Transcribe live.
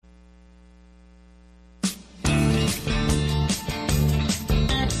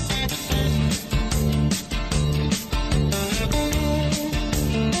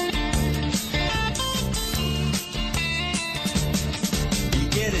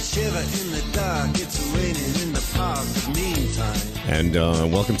shiver in the dark. It's raining in the park. Meantime. And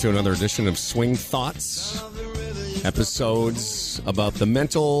welcome to another edition of Swing Thoughts. Episodes about the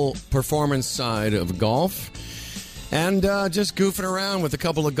mental performance side of golf. And just goofing around with a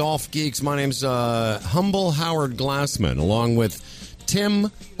couple of golf geeks. My name's Humble Howard Glassman, along with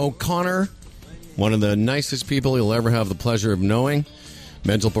Tim O'Connor, one of the nicest people you'll ever have the pleasure of knowing.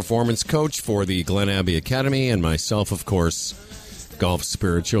 Mental performance coach for the Glen Abbey Academy, and myself, of course, golf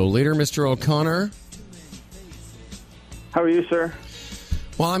spiritual leader, Mr. O'Connor. How are you, sir?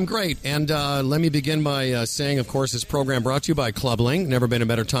 Well, I'm great. And let me begin by saying, of course, this program brought to you by Club Link. Never been a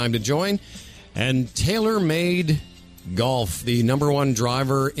better time to join. And TaylorMade Golf, the number one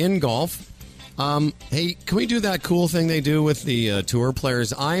driver in golf. Hey, can we do that cool thing they do with the tour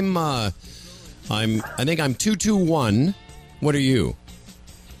players? I think I'm 221. What are you?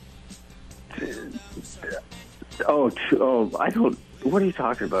 I don't. What are you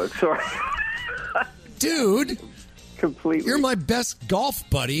talking about? Sorry, dude. Completely. You're my best golf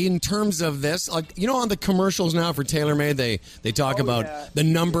buddy in terms of this. Like, you know, on the commercials now for TaylorMade, they talk about the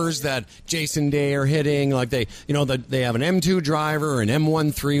numbers that Jason Day are hitting. Like they have an M2 driver, an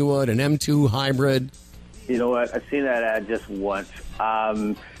M1 3-wood, an M2 hybrid. You know what? I've seen that ad just once.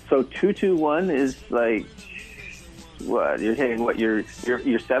 So 221 is like what you're hitting? What your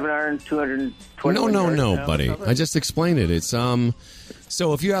 7-iron 220? No, buddy. I just explained it. It's So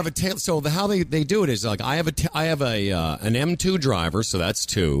if you have how they do it is like I have an M2 driver, so that's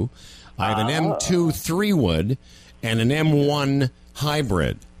 2. I have an M2 3-wood and an M1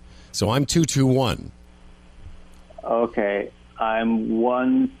 hybrid, so I'm 221. Okay, I'm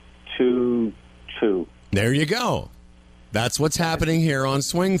 122. There you go. That's what's happening here on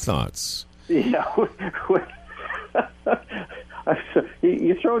Swing Thoughts. Yeah,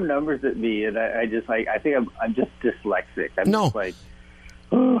 you throw numbers at me, and I think I'm just dyslexic.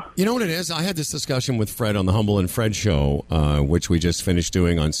 You know what it is? I had this discussion with Fred on the Humble and Fred show, which we just finished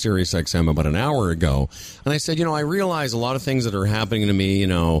doing on Sirius XM about an hour ago. And I said, I realize a lot of things that are happening to me,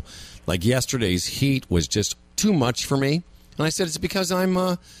 like yesterday's heat was just too much for me. And I said, it's because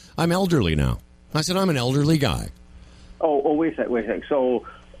I'm elderly now. I said, I'm an elderly guy. Oh, wait a second. So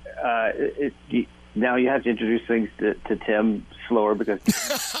now you have to introduce things to Tim slower because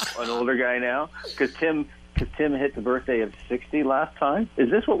I'm an older guy now. Because Tim hit the birthday of 60 last time. Is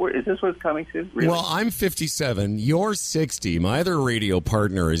this what it's coming to? Really? Well, I'm 57. You're 60. My other radio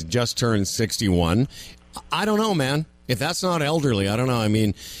partner has just turned 61. I don't know, man. If that's not elderly, I don't know. I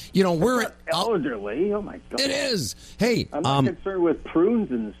mean, we're elderly. Oh my God, it is. Hey, I'm not concerned with prunes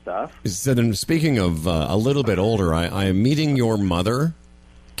and stuff. Speaking of a little bit older, I am meeting your mother.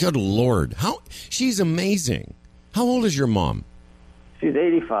 Good Lord, she's amazing. How old is your mom? She's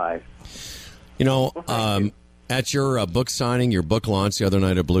 85. At your book signing, your book launch the other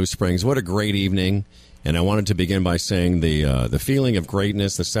night at Blue Springs, what a great evening. And I wanted to begin by saying the Feeling of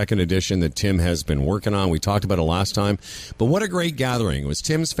Greatness, the second edition that Tim has been working on. We talked about it last time. But what a great gathering. It was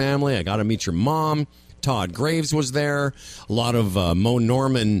Tim's family. I got to meet your mom. Todd Graves was there. A lot of Mo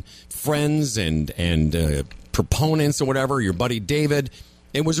Norman friends and proponents or whatever. Your buddy David.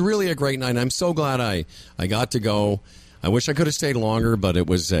 It was really a great night. I'm so glad I got to go. I wish I could have stayed longer, but it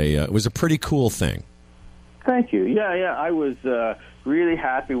was a pretty cool thing. Thank you. Yeah. I was really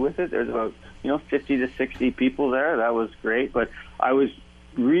happy with it. There's about 50 to 60 people there. That was great. But I was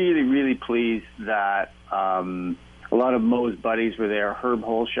really, really pleased that a lot of Mo's buddies were there. Herb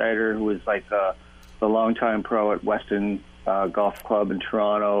Holscheider, who was like the longtime pro at Weston Golf Club in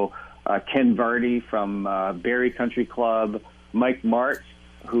Toronto. Ken Vardy from Barrie Country Club. Mike Martz,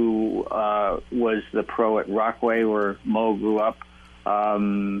 who was the pro at Rockaway where Mo grew up. A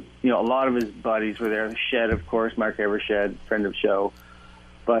lot of his buddies were there. Shed, of course, Mark Evershed, friend of show,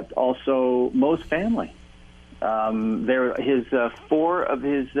 but also Mo's family. His 4 of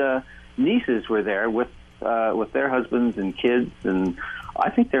his nieces were there with their husbands and kids, and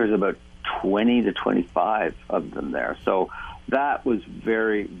I think there was about 20 to 25 of them there. So that was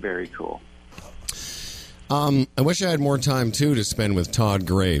very, very cool. I wish I had more time, too, to spend with Todd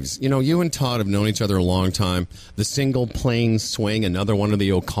Graves. You and Todd have known each other a long time. The Single Plane Swing, another one of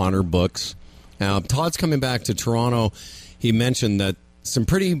the O'Connor books. Todd's coming back to Toronto. He mentioned that some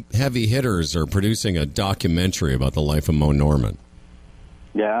pretty heavy hitters are producing a documentary about the life of Mo Norman.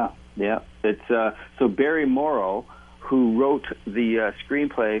 Yeah. It's so Barry Morrow, who wrote the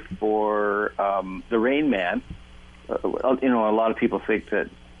screenplay for The Rain Man. A lot of people think that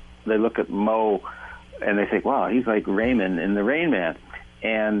they look at Mo and they think, wow, he's like Raymond in The Rain Man.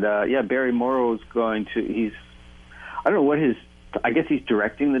 And, Barry Morrow is I don't know what I guess he's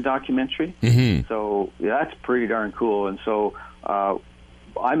directing the documentary. Mm-hmm. So that's pretty darn cool. And so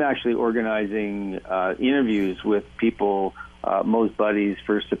I'm actually organizing interviews with people, Mo's buddies,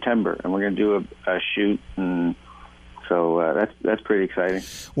 for September, and we're going to do a shoot, and so that's pretty exciting.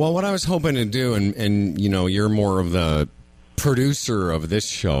 Well, what I was hoping to do, and you're more of the producer of this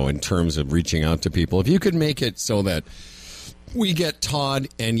show in terms of reaching out to people. If you could make it so that we get Todd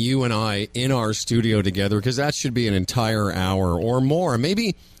and you and I in our studio together, because that should be an entire hour or more.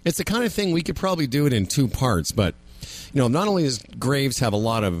 Maybe it's the kind of thing we could probably do it in 2 parts, but not only does Graves have a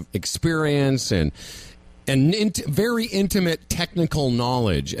lot of experience and very intimate technical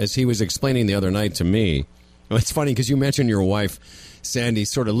knowledge, as he was explaining the other night to me. It's funny because you mentioned your wife, Sandy,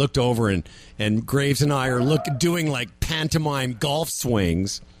 sort of looked over and Graves and I are doing like pantomime golf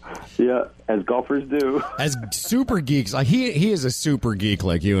swings. Yeah, as golfers do. As super geeks. He is a super geek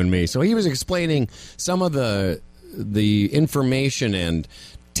like you and me. So he was explaining some of the information and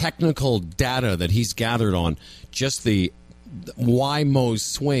technical data that he's gathered on just the why Mo's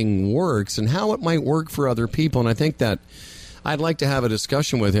swing works and how it might work for other people. And I think that I'd like to have a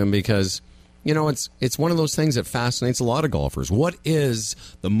discussion with him because it's one of those things that fascinates a lot of golfers. What is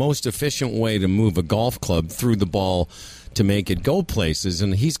the most efficient way to move a golf club through the ball to make it go places?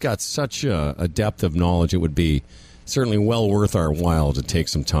 And he's got such a depth of knowledge, it would be certainly well worth our while to take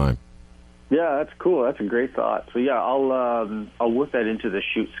some time. Yeah, that's cool. That's a great thought. So yeah, I'll work that into the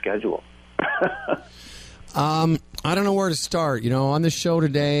shoot schedule. I don't know where to start. On this show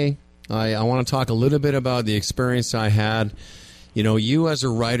today, I want to talk a little bit about the experience I had. You as a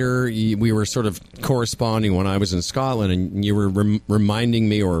writer, we were sort of corresponding when I was in Scotland, and you were reminding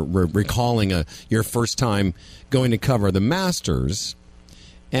me or recalling your first time going to cover the Masters.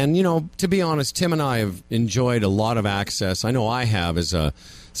 And, to be honest, Tim and I have enjoyed a lot of access. I know I have as a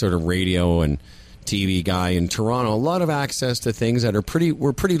sort of radio and TV guy in Toronto, a lot of access to things that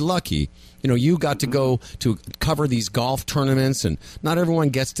we're pretty lucky. You got to go to cover these golf tournaments, and not everyone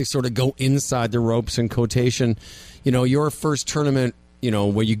gets to sort of go inside the ropes in quotation. Your first tournament,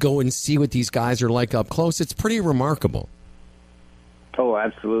 where you go and see what these guys are like up close, it's pretty remarkable. Oh,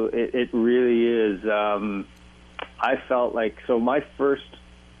 absolutely. It really is. I felt like, my first,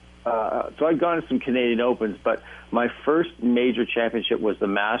 so I'd gone to some Canadian Opens, but my first major championship was the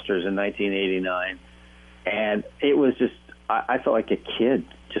Masters in 1989. And it was just, I felt like a kid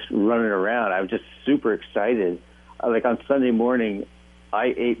just running around. I was just super excited. Like on Sunday morning,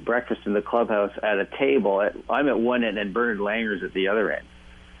 I ate breakfast in the clubhouse at a table. I'm at one end and Bernard Langer's at the other end.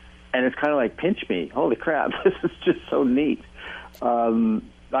 And it's kind of like, pinch me. Holy crap, this is just so neat. I don't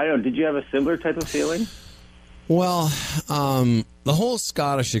know, did you have a similar type of feeling? Well, the whole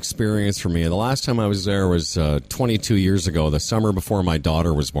Scottish experience for me, the last time I was there was 22 years ago, the summer before my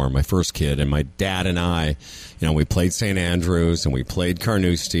daughter was born, my first kid. And my dad and I, we played St. Andrews and we played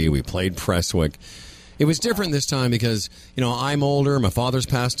Carnoustie, we played Prestwick. It was different this time because, I'm older, my father's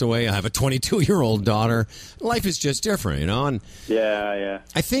passed away, I have a 22-year-old daughter. Life is just different, And yeah.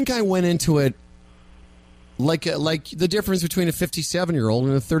 I think I went into it like the difference between a 57-year-old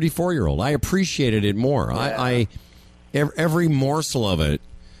and a 34-year-old. I appreciated it more. Yeah. Every morsel of it,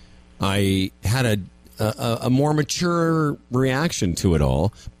 I had a more mature reaction to it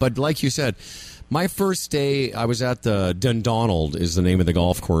all. But like you said, my first day, I was at the Dundonald, is the name of the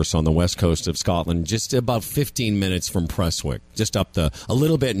golf course on the west coast of Scotland, just about 15 minutes from Prestwick, just up a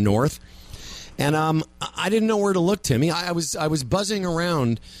little bit north. And I didn't know where to look, Timmy. I was buzzing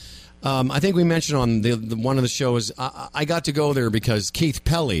around. I think we mentioned on the one of the shows, I got to go there because Keith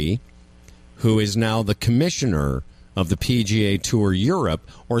Pelley, who is now the commissioner of the PGA Tour Europe,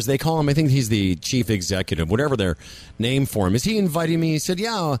 or as they call him, I think he's the chief executive, whatever their name for him is. He invited me. He said,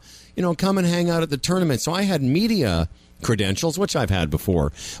 yeah, come and hang out at the tournament. So I had media credentials, which I've had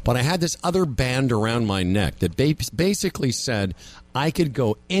before, but I had this other band around my neck that basically said I could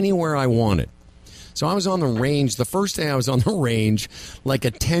go anywhere I wanted. So I was on the range. The first day I was on the range like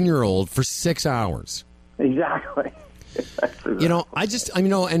a 10-year-old for 6 hours. Exactly. It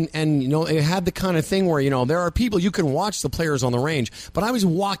had the kind of thing where, there are people, you can watch the players on the range, but I was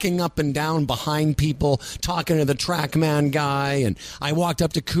walking up and down behind people, talking to the TrackMan guy, and I walked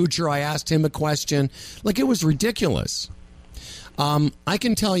up to Kuchar, I asked him a question. Like, it was ridiculous. I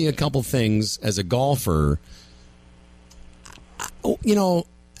can tell you a couple things as a golfer,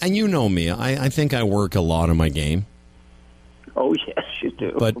 and you know me, I think I work a lot on my game. Oh, yes, you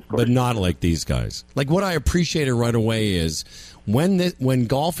do. But not like these guys. Like, what I appreciated right away is when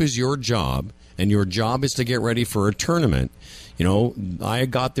golf is your job and your job is to get ready for a tournament. I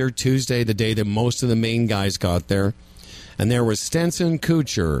got there Tuesday, the day that most of the main guys got there. And there was Stenson,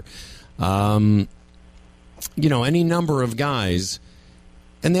 Kuchar, any number of guys.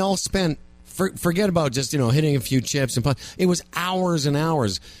 And they all spent forget about just, hitting a few chips and it was hours and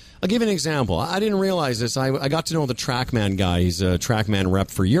hours. I'll give you an example. I didn't realize this. I got to know the TrackMan guy. He's a TrackMan rep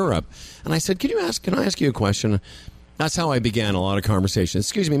for Europe. And I said, can I ask you a question? That's how I began a lot of conversations.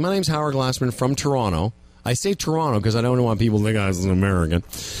 Excuse me, my name's Howard Glassman from Toronto. I say Toronto because I don't want people to think I was an American.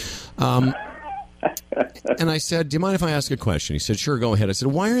 And I said, do you mind if I ask a question? He said, sure, go ahead. I said,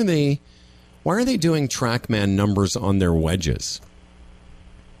 why are they doing TrackMan numbers on their wedges?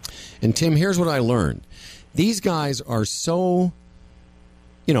 And Tim, here's what I learned. These guys are so,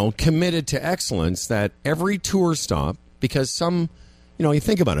 committed to excellence that every tour stop, because some, you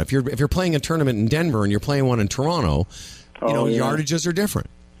think about it. If you're playing a tournament in Denver and you're playing one in Toronto, yardages are different.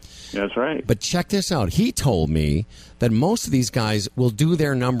 That's right. But check this out. He told me that most of these guys will do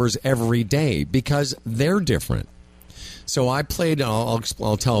their numbers every day because they're different. So I played, I'll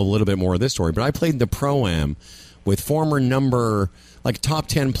tell a little bit more of this story, but I played the Pro-Am with former top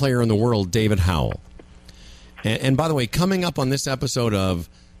 10 player in the world, David Howell. And by the way, coming up on this episode of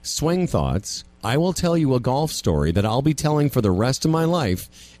Swing Thoughts, I will tell you a golf story that I'll be telling for the rest of my life,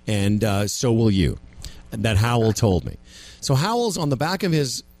 and so will you, that Howell told me. So Howell's on the back of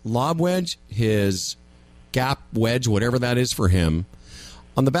his lob wedge, his gap wedge, whatever that is for him.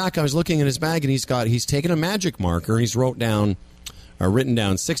 On the back, I was looking in his bag, and he's taken a magic marker, and he's written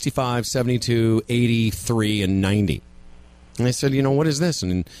down 65, 72, 83, and 90. And I said, what is this?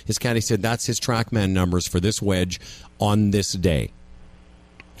 And his caddy said, that's his TrackMan numbers for this wedge on this day.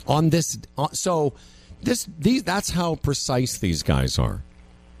 That's how precise these guys are.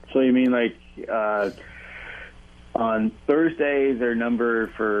 So you mean on Thursday, their number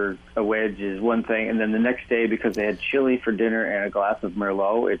for a wedge is one thing, and then the next day, because they had chili for dinner and a glass of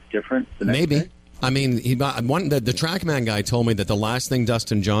Merlot, it's different? Maybe. Day? I mean, the TrackMan guy told me that the last thing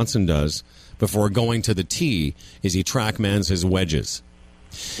Dustin Johnson does before going to the tee is he TrackMans his wedges.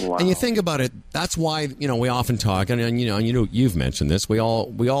 Wow. And you think about it, that's why, we often talk, and you've mentioned this, we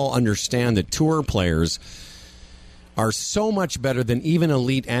all understand that tour players are so much better than even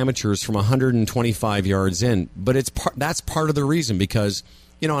elite amateurs from 125 yards in. But that's part of the reason, because,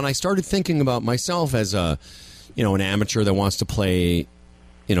 and I started thinking about myself as an amateur that wants to play,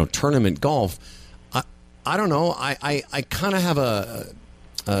 tournament golf. I don't know. I kind of have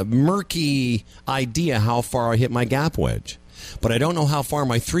a murky idea how far I hit my gap wedge, but I don't know how far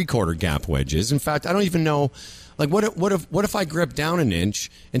my 3/4 gap wedge is. In fact, I don't even know, what if I grip down an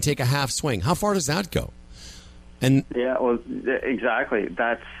inch and take a half swing? How far does that go? And yeah, well, exactly.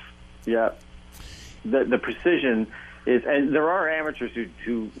 That's the precision is, and there are amateurs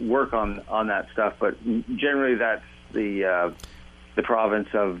who work on that stuff, but generally that's the province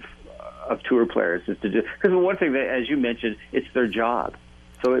of tour players is to do, because one thing as you mentioned, it's their job.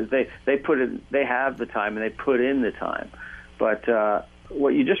 So they have the time and they put in the time. But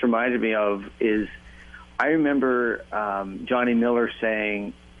what you just reminded me of is, I remember Johnny Miller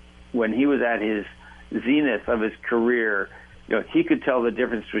saying when he was at his zenith of his career, he could tell the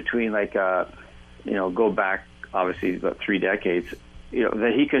difference between go back obviously about 3 decades,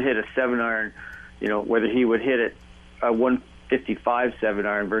 that he could hit a 7-iron, whether he would hit it a 155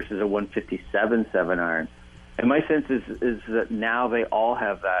 7-iron versus a 157 7-iron. And my sense is that now they all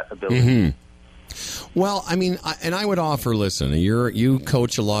have that ability. Mm-hmm. Well, I mean, and I would offer, listen, you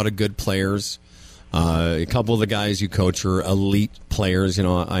coach a lot of good players. A couple of the guys you coach are elite players.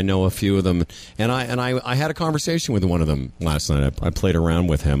 I know a few of them, and I had a conversation with one of them last night. I played around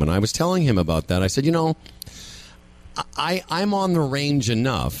with him, and I was telling him about that. I said, I'm on the range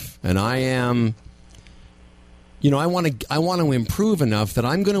enough, and I am. I want to improve enough that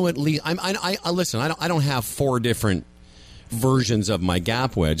I'm going to at least. Listen. I don't have 4 different versions of my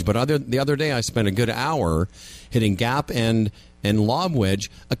gap wedge, but the other day I spent a good hour hitting gap and lob wedge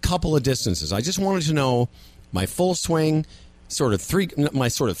a couple of distances. I just wanted to know my full swing, my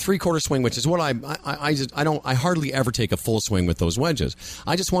 3/4 swing, which is what I hardly ever take a full swing with those wedges.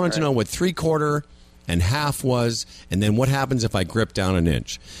 I just wanted to know what 3/4 and half was, and then what happens if I grip down an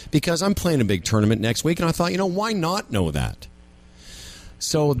inch, because I'm playing a big tournament next week, and I thought, why not know that?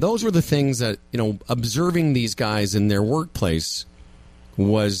 So those were the things that, observing these guys in their workplace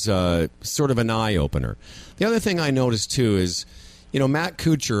was sort of an eye-opener. The other thing I noticed, too, is, Matt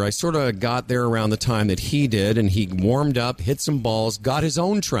Kuchar, I sort of got there around the time that he did, and he warmed up, hit some balls, got his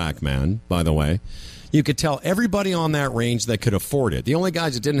own TrackMan, by the way. You could tell everybody on that range that could afford it. The only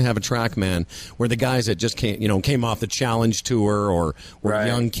guys that didn't have a TrackMan were the guys that just came off the Challenge Tour or were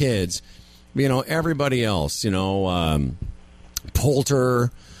young kids. Everybody else, Poulter,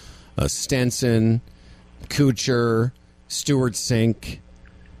 Stenson, Kuchar, Stewart Cink.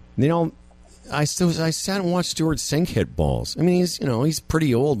 I sat and watched Stuart Sink hit balls. I mean, he's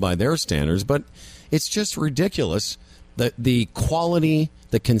pretty old by their standards, but it's just ridiculous the quality,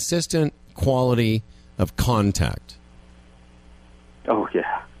 the consistent quality of contact. Oh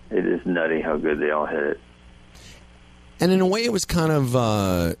yeah, it is nutty how good they all hit it. And in a way, it was kind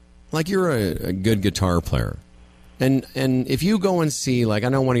of like you're a good guitar player, and if you go and see, like, I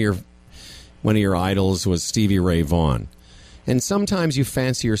know one of your idols was Stevie Ray Vaughan, and sometimes you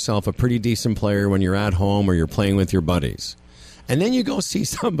fancy yourself a pretty decent player when you're at home or you're playing with your buddies, and then you go see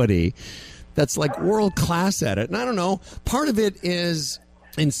somebody that's like world class at it, and I don't know, part of it is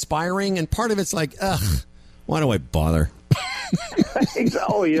inspiring, and part of it's like, ugh, why do I bother?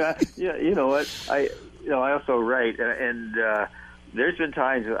 Oh yeah. You know what? I also write, and there's been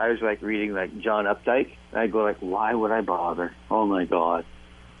times I was like reading like John Updike, and I go like, why would I bother? Oh my God.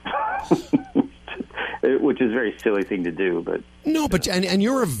 Which is a very silly thing to do, but no, but and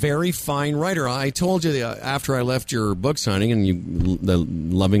you're a very fine writer. I told you after I left your book signing, and you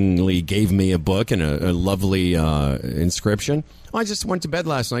lovingly gave me a book and a lovely inscription. I just went to bed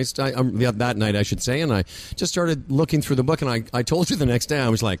last night, that night I should say, and I just started looking through the book, and I told you the next day, I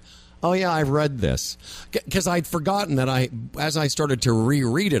was like, oh yeah, I've read this, because I'd forgotten that as I started to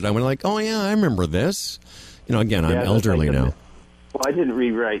reread it, I went like, oh yeah, I remember this. Again, I'm elderly now. Well, I didn't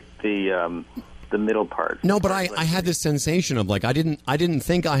rewrite the middle part. No, but I had this sensation of like I didn't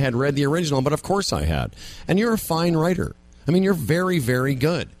think I had read the original, but of course I had. And you're a fine writer. I mean, you're very, very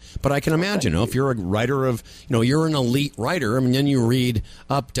good. But I can imagine, if you're a writer of, you're an elite writer. I mean, then you read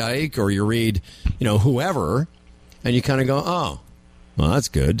Updike or you read, whoever, and you kind of go, oh, well, that's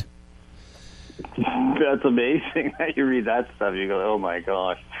good. That's amazing that you read that stuff. You go, oh my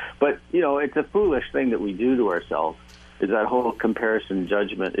gosh. But, it's a foolish thing that we do to ourselves, is that whole comparison,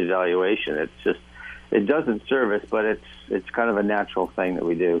 judgment, evaluation. It's just, it doesn't serve us, but it's kind of a natural thing that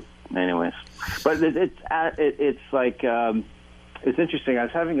we do anyways. But it's like, it's interesting. I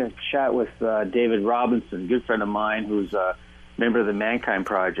was having a chat with David Robinson, a good friend of mine who's a member of the Mankind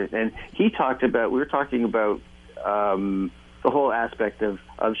Project, and we were talking about the whole aspect of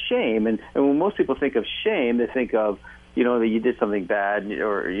shame. And when most people think of shame, they think of, that you did something bad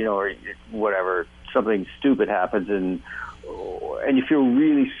or whatever, something stupid happens and you feel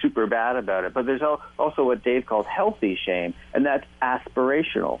really super bad about it. But there's also what Dave called healthy shame, and that's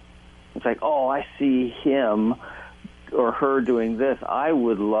aspirational. It's like, oh, I see him or her doing this. I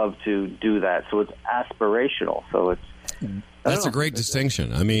would love to do that. So it's aspirational. So that's a great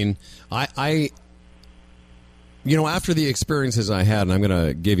distinction. I mean, I after the experiences I had, and I'm going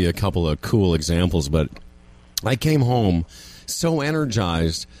to give you a couple of cool examples, but I came home so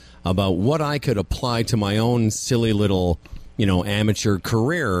energized about what I could apply to my own silly little, amateur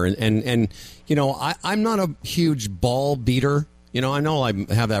career. And I'm not a huge ball beater. I know I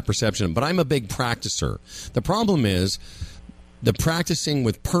have that perception, but I'm a big practicer. The problem is the practicing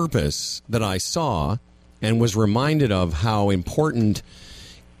with purpose that I saw and was reminded of how important,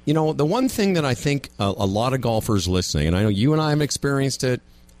 the one thing that I think a lot of golfers listening, and I know you and I have experienced it,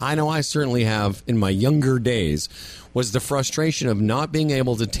 I know I certainly have in my younger days, was the frustration of not being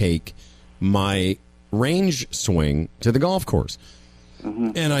able to take my range swing to the golf course.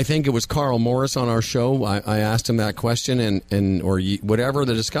 Mm-hmm. And I think it was Carl Morris on our show. I asked him that question or whatever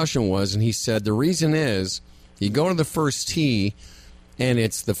the discussion was, and he said the reason is you go to the first tee, and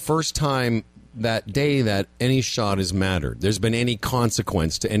it's the first time that day that any shot has mattered. There's been any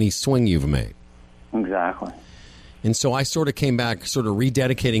consequence to any swing you've made. Exactly. And so I sort of came back, sort of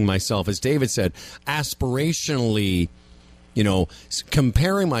rededicating myself, as David said, aspirationally,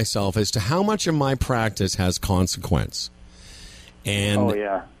 comparing myself as to how much of my practice has consequence. And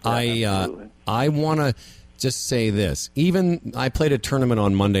I want to just say this. Even I played a tournament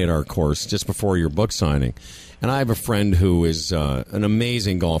on Monday at our course just before your book signing, and I have a friend who is an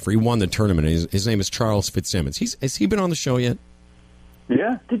amazing golfer. He won the tournament. His name is Charles Fitzsimmons. Has he been on the show yet?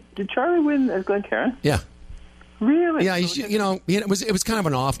 Yeah. Did Charlie win as Glencairn? Yeah. Really? Yeah. It was kind of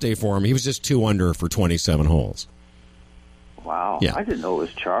an off day for him. He was just 2 under for 27 holes. Wow. Yeah. I didn't know it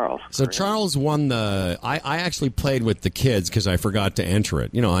was Charles. So Great. Charles won the... I actually played with the kids because I forgot to enter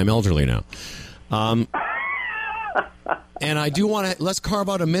it. I'm elderly now. And I do want to... Let's carve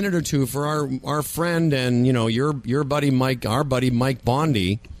out a minute or two for our friend and, your buddy Mike, our buddy Mike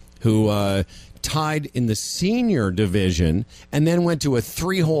Bondi, who tied in the senior division and then went to a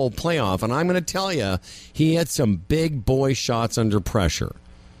 3-hole playoff. And I'm going to tell you, he had some big boy shots under pressure.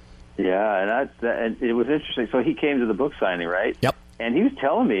 Yeah, and it was interesting. So he came to the book signing, right? Yep. And he was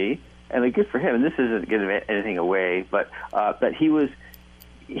telling me, and good for him. And this isn't giving anything away, but that he was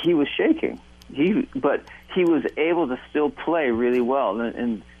shaking. But he was able to still play really well.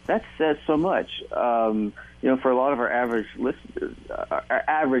 And that says so much. For a lot of our average listeners, our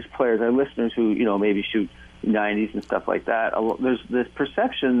average players, our listeners who, maybe shoot 90s and stuff like that, there's this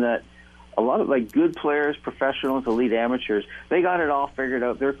perception that a lot of like good players, professionals, elite amateurs, they got it all figured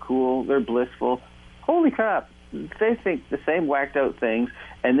out. They're cool. They're blissful. Holy crap. They think the same whacked out things,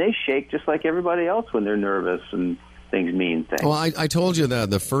 and they shake just like everybody else when they're nervous and things mean things. Well, I told you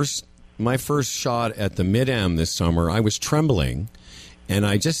that my first shot at the Mid-Am this summer, I was trembling, and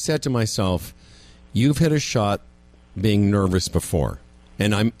I just said to myself, you've hit a shot being nervous before.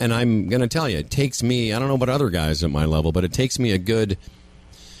 And I'm going to tell you, it takes me, I don't know about other guys at my level, but it takes me a good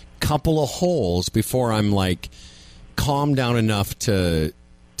couple of holes before I'm like calmed down enough to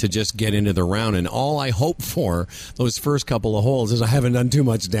just get into the round. And all I hope for those first couple of holes is I haven't done too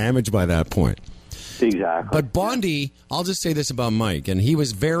much damage by that point. Exactly. But Bondy, I'll just say this about Mike, and he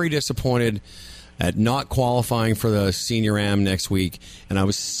was very disappointed at not qualifying for the Senior Am next week, and I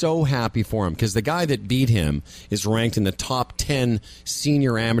was so happy for him because the guy that beat him is ranked in the top 10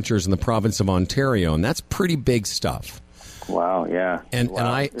 senior amateurs in the province of Ontario, and that's pretty big stuff. Wow, yeah. And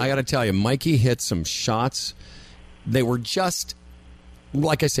I got to tell you, Mikey hit some shots. They were just,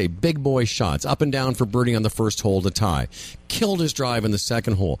 like I say, big boy shots, up and down for birdie on the first hole to tie. Killed his drive in the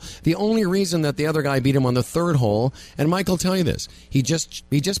second hole. The only reason that the other guy beat him on the third hole, and Mike will tell you this, he just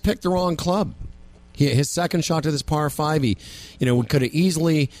picked the wrong club. His second shot to this par 5, he could have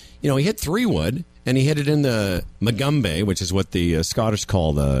easily, he hit 3-wood, and he hit it in the Magumbe, which is what the Scottish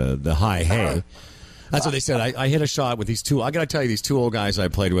call the high hay. That's what they said. I hit a shot with these two. I got to tell you, these two old guys I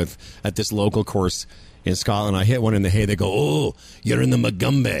played with at this local course in Scotland. I hit one in the hay. They go, "Oh, you're in the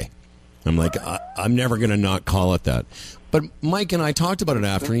Magumbe." I'm like, I'm never going to not call it that. But Mike and I talked about it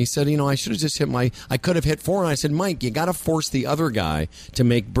after, and he said, I should have just hit I could have hit 4. And I said, Mike, you got to force the other guy to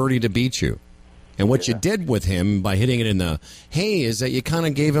make birdie to beat you. And what you did with him by hitting it in the hay is that you kind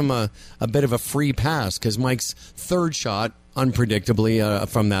of gave him a bit of a free pass because Mike's third shot, unpredictably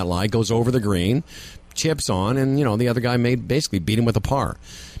from that lie, goes over the green, chips on, and, the other guy basically beat him with a par.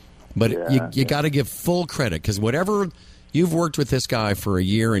 But you got to give full credit because whatever you've worked with this guy for a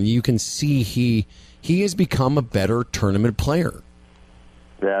year, and you can see he has become a better tournament player.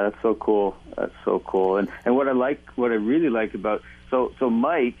 Yeah, that's so cool. That's so cool. And what I really like about so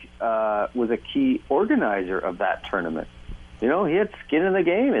Mike was a key organizer of that tournament. He had skin in the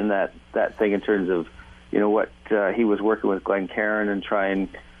game in that thing in terms of what he was working with Glenn Cairn and try and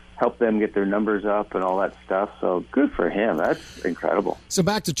help them get their numbers up and all that stuff. So good for him. That's incredible. So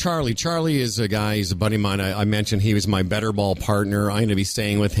back to Charlie. Charlie is a guy, he's a buddy of mine. I mentioned he was my better ball partner. I'm going to be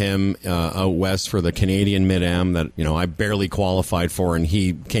staying with him out west for the Canadian Mid-Am that, I barely qualified for, and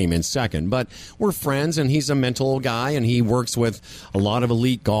he came in second. But we're friends, and he's a mental guy, and he works with a lot of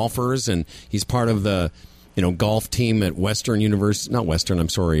elite golfers, and he's part of the, golf team at Western University. Not Western, I'm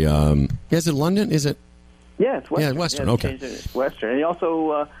sorry. Is it London? Is it? Yeah, it's Western. Yeah, Western, okay. It's Western. And he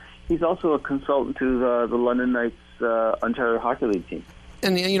also... he's also a consultant to the London Knights Ontario Hockey League team.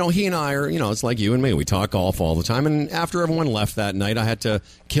 And, he and I are, it's like you and me. We talk golf all the time. And after everyone left that night, I had to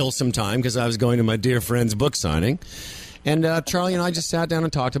kill some time because I was going to my dear friend's book signing. And Charlie and I just sat down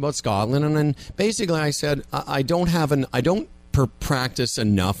and talked about Scotland. And then basically I said, I don't practice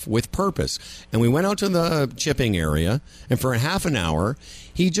enough with purpose. And we went out to the chipping area. And for a half an hour,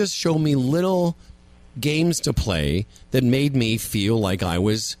 he just showed me little games to play that made me feel like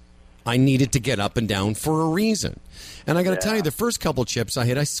I needed to get up and down for a reason. And I got to tell you, the first couple chips I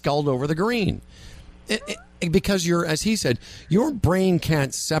hit, I sculled over the green. Because as he said, your brain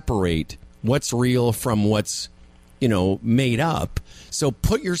can't separate what's real from what's, made up. So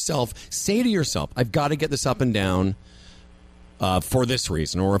say to yourself, I've got to get this up and down for this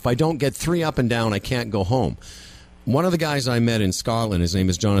reason. Or if I don't get 3 up and down, I can't go home. One of the guys I met in Scotland, his name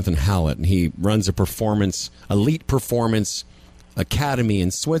is Jonathan Hallett, and he runs elite performance academy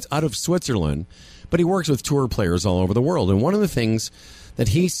out of Switzerland, but he works with tour players all over the world. And one of the things that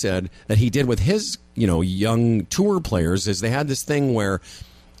he said that he did with his, young tour players is they had this thing where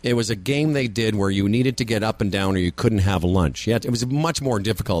it was a game they did where you needed to get up and down or you couldn't have lunch. It was much more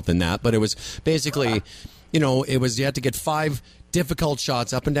difficult than that, but it was basically, you had to get 5 difficult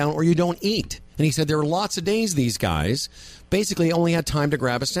shots up and down or you don't eat. And he said there were lots of days these guys basically only had time to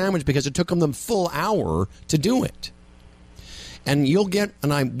grab a sandwich because it took them the full hour to do it. And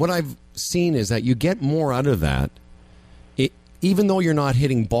what I've seen is that you get more out of that, even though you're not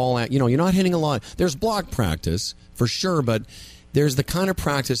hitting you're not hitting a lot. There's block practice for sure, but there's the kind of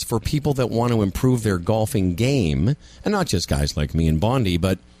practice for people that want to improve their golfing game, and not just guys like me and Bondy,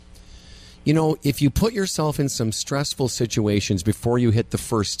 but if you put yourself in some stressful situations before you hit the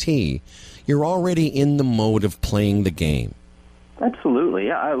first tee, you're already in the mode of playing the game. Absolutely.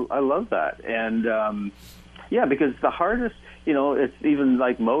 Yeah, I love that. And, because the hardest, it's even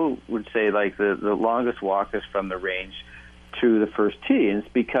like Mo would say, like the longest walk is from the range to the first tee. And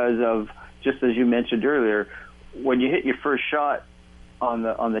it's because of, just as you mentioned earlier, when you hit your first shot on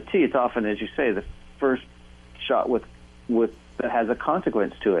the tee, it's often, as you say, the first shot with that has a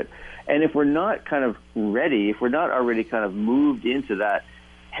consequence to it. And if we're not kind of ready, if we're not already kind of moved into that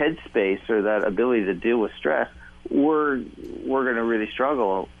headspace or that ability to deal with stress, we're going to really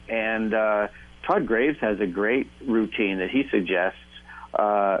struggle. And Todd Graves has a great routine that he suggests.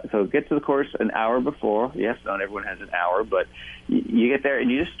 So get to the course an hour before. Yes, not everyone has an hour, but you get there and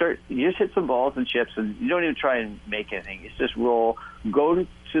you just hit some balls and chips, and you don't even try and make anything. It's just roll, go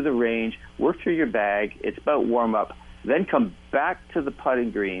to the range, work through your bag. It's about warm up. Then come back to the putting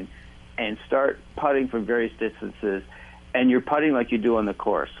green and start putting from various distances. And you're putting like you do on the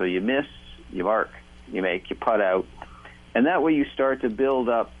course. So you miss, you mark, you make, you putt out. And that way you start to build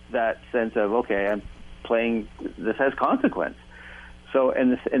up that sense of, okay, I'm playing, this has consequence. So,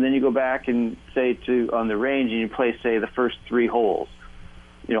 and then you go back and say on the range, and you play, say, the first 3 holes,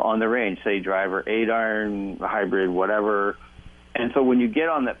 on the range, say driver, 8-iron, hybrid, whatever. And so when you get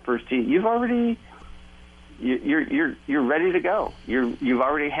on that first tee, you've already, you're ready to go. You've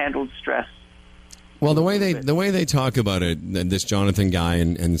already handled stress. Well, the way they talk about it, this Jonathan guy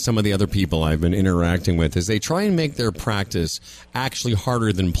and some of the other people I've been interacting with, is they try and make their practice actually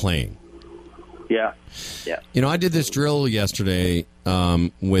harder than playing. Yeah. I did this drill yesterday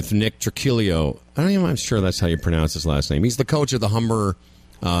with Nick Tricchilio. I'm sure that's how you pronounce his last name. He's the coach of the Humber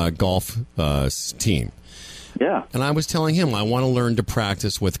golf team. Yeah. And I was telling him I want to learn to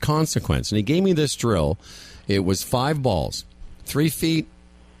practice with consequence. And he gave me this drill. It was 5 balls, 3 feet,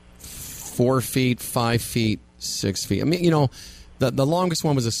 4 feet, 5 feet, 6 feet. I mean, the longest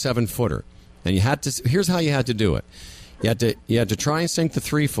one was a 7-footer. And here's how you had to do it. You had to try and sink the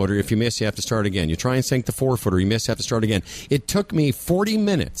 3-footer. If you miss, you have to start again. You try and sink the 4-footer. You miss, you have to start again. It took me 40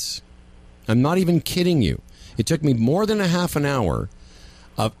 minutes. I'm not even kidding you. It took me more than a half an hour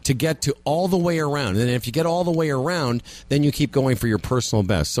to get to all the way around. And if you get all the way around, then you keep going for your personal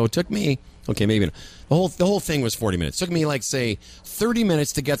best. So it took me, maybe the whole thing was 40 minutes. It took me, 30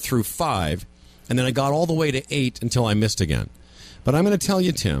 minutes to get through 5, and then I got all the way to 8 until I missed again. But I'm going to tell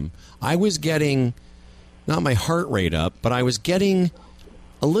you, Tim, I was getting, not my heart rate up, but I was getting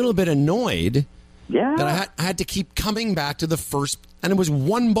a little bit annoyed that I had to keep coming back to the first, and it was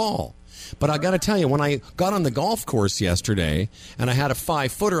 1 ball. But I got to tell you, when I got on the golf course yesterday and I had a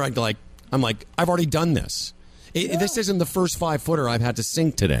 5-footer, I'm like, I've already done this. This isn't the first 5-footer I've had to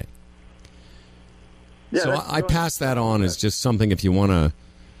sink today. Yeah, so I pass that on as just something if you want to.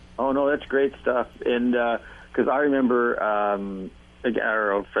 Oh, no, that's great stuff. And because I remember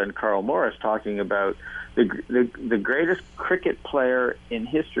our old friend Carl Morris talking about the greatest cricket player in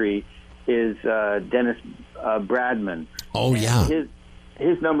history is Dennis Bradman. Oh, yeah.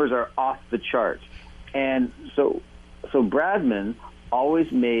 His numbers are off the charts. And so Bradman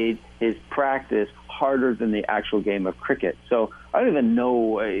always made his practice harder than the actual game of cricket. So I don't even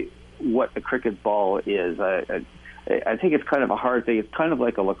know what the cricket ball is. I think it's kind of a hard thing. It's kind of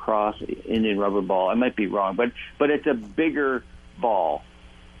like a lacrosse Indian rubber ball. I might be wrong, but it's a bigger ball.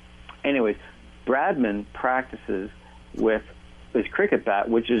 Anyways, Bradman practices with his cricket bat,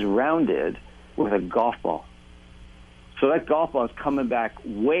 which is rounded with a golf ball. So that golf ball is coming back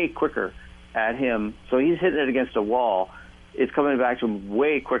way quicker at him. So he's hitting it against a wall. It's coming back to him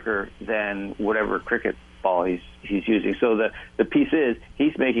way quicker than whatever cricket ball he's using. So the piece is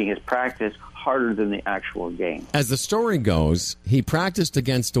he's making his practice harder than the actual game. As the story goes, he practiced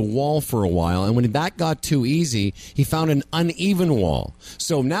against a wall for a while, and when that got too easy, he found an uneven wall.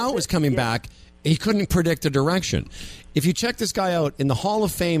 So now it was coming back. He couldn't predict the direction. If you check this guy out in the Hall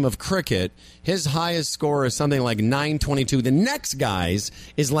of Fame of cricket, his highest score is something like 922. The next guy's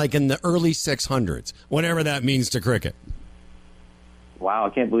is like in the early 600s, whatever that means to cricket. Wow, I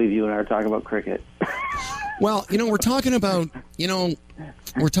can't believe you and I are talking about cricket. Well, we're talking about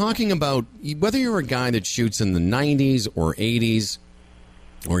whether you're a guy that shoots in the 90s or 80s,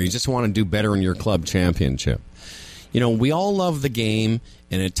 or you just want to do better in your club championship. We all love the game,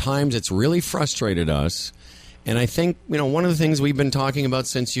 and at times it's really frustrated us. And I think, one of the things we've been talking about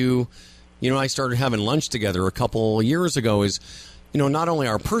since I started having lunch together a couple years ago is, not only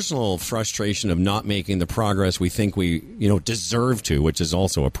our personal frustration of not making the progress we think we, deserve to, which is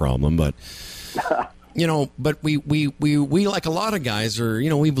also a problem, but, but we like a lot of guys are,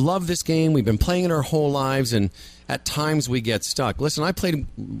 we've loved this game. We've been playing it our whole lives, and at times we get stuck. Listen, I played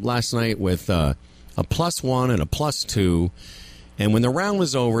last night with a +1 and a +2, and when the round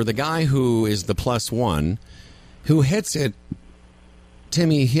was over, the guy who is the +1, who hits it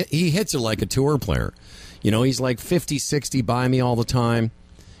Timmy, he hits it like a tour player. You know, he's like 50, 60 by me all the time,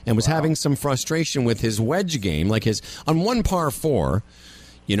 and was having some frustration with his wedge game. Like on one par 4,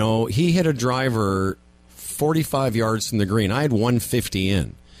 you know, he hit a driver 45 yards from the green. I had 150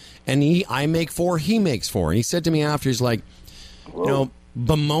 in. And I make 4, he makes 4. And he said to me after, he's like, you know,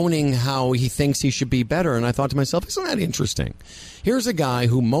 bemoaning how he thinks he should be better. And I thought to myself, isn't that interesting? Here's a guy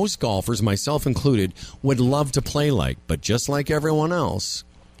who most golfers, myself included, would love to play like. But just like everyone else,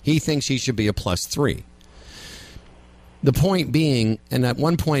 he thinks he should be a +3. The point being, and at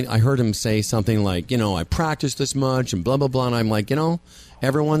one point I heard him say something like, you know, I practice this much and blah, blah, blah. And I'm like, you know,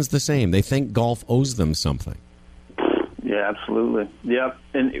 everyone's the same. They think golf owes them something. Yeah, absolutely. Yeah,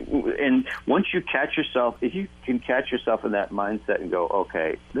 and once you catch yourself, if you can catch yourself in that mindset and go,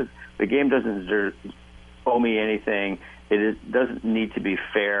 okay, the game doesn't owe me anything. Doesn't need to be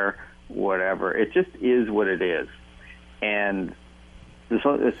fair, whatever. It just is what it is. And as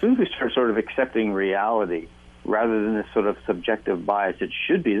soon as we start sort of accepting reality rather than this sort of subjective bias, it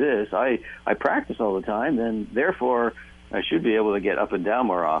should be this. I practice all the time, then therefore I should be able to get up and down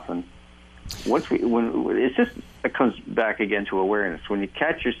more often. It comes back again to awareness. When you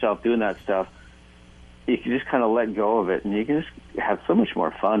catch yourself doing that stuff, you can just kind of let go of it, and you can just have so much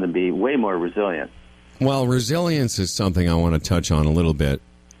more fun and be way more resilient. Well, resilience is something I want to touch on a little bit.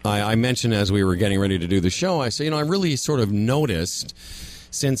 I mentioned as we were getting ready to do the show, I said, you know, I really sort of noticed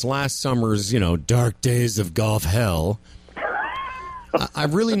since last summer's, you know, dark days of golf hell,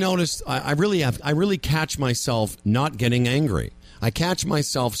 I've really noticed, I really catch myself not getting angry. I catch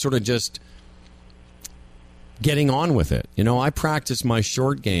myself sort of just getting on with it. You know, I practiced my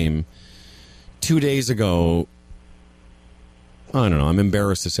short game 2 days ago. I don't know, I'm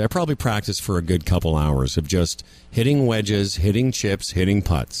embarrassed to say. I probably practiced for a good couple hours of just hitting wedges, hitting chips, hitting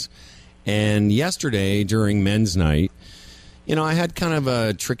putts. And yesterday during men's night, you know, I had kind of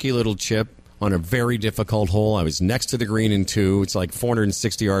a tricky little chip on a very difficult hole. I was next to the green in 2. It's like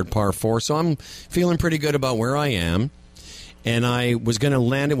 460-yard par 4. So I'm feeling pretty good about where I am. And I was going to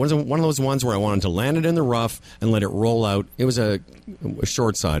land it. It was one of those ones where I wanted to land it in the rough and let it roll out. It was a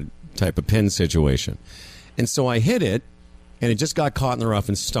short side type of pin situation. And so I hit it, and it just got caught in the rough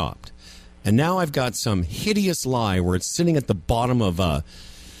and stopped. And now I've got some hideous lie where it's sitting at the bottom of a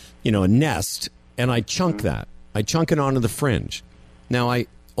nest, and I chunk that. I chunk it onto the fringe. Now,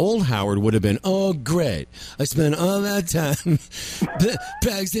 old Howard would have been, oh, great. I spent all that time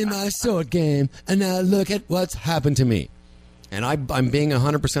practicing my short game, and now look at what's happened to me. And I'm being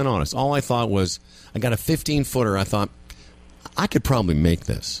 100% honest. All I thought was, I got a 15-footer. I thought, I could probably make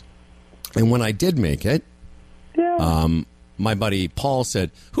this. And when I did make it, my buddy Paul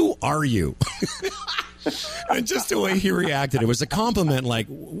said, who are you? And just the way he reacted, it was a compliment like,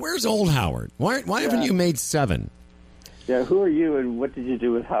 where's old Howard? Why haven't you made 7? Yeah, who are you and what did you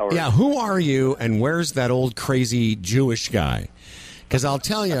do with Howard? Yeah, who are you and where's that old crazy Jewish guy? Because I'll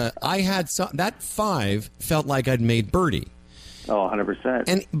tell you, I had that 5 felt like I'd made birdie. Oh,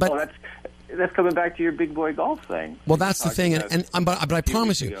 100%. But that's coming back to your big boy golf thing. Well, that's the thing, but I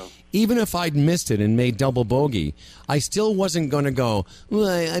promise you, even if I'd missed it and made double bogey, I still wasn't going to go, well,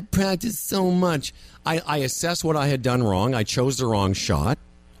 I practiced so much. I assessed what I had done wrong. I chose the wrong shot.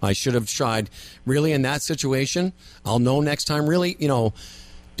 I should have tried, really, in that situation, I'll know next time, really, you know,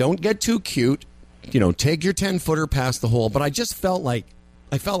 don't get too cute. You know, take your 10-footer past the hole. But I just felt like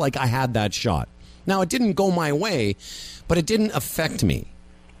I had that shot. Now, it didn't go my way, but it didn't affect me.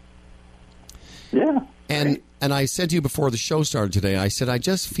 Yeah. And I said to you before the show started today, I said, I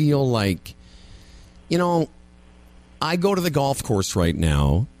just feel like, you know, I go to the golf course right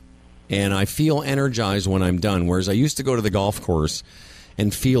now, and I feel energized when I'm done, whereas I used to go to the golf course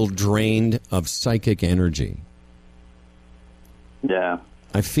and feel drained of psychic energy. Yeah.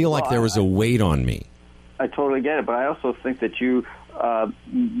 I feel like there was a weight on me. I totally get it, but I also think that you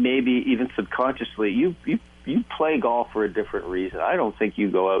maybe even subconsciously you play golf for a different reason. I don't think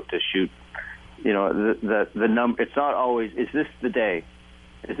you go out to shoot. You know, the number. It's not always. Is this the day?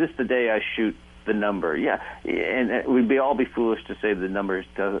 Is this the day I shoot the number? Yeah, and we'd all be foolish to say the numbers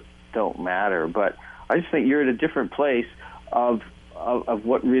don't matter. But I just think you're at a different place of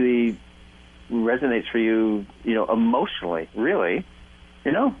what really resonates for you. You know, emotionally, really.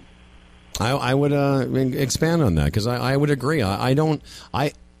 You know. I would expand on that because I would agree.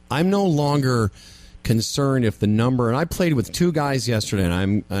 I'm no longer concerned if the number. And I played with 2 guys yesterday,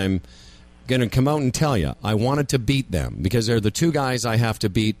 and I'm going to come out and tell you I wanted to beat them because they're the 2 guys I have to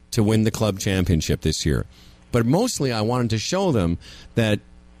beat to win the club championship this year. But mostly, I wanted to show them that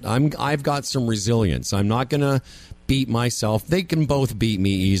I've got some resilience. I'm not going to beat myself. They can both beat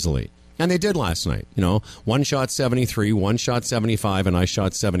me easily. And they did last night. One shot 73, one shot 75, and I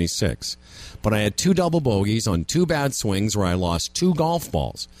shot 76. But I had 2 double bogeys on 2 bad swings where I lost 2 golf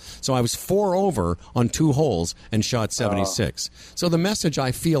balls. So I was 4 over on 2 holes and shot 76. So the message,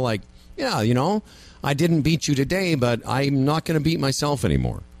 I feel like, yeah, I didn't beat you today, but I'm not going to beat myself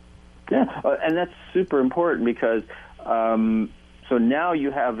anymore. Yeah, and that's super important because so now you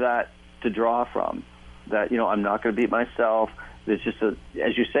have that to draw from. That, I'm not going to beat myself. There's just,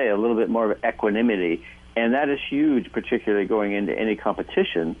 as you say, a little bit more of equanimity. And that is huge, particularly going into any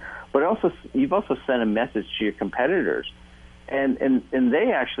competition. But also, you've also sent a message to your competitors. And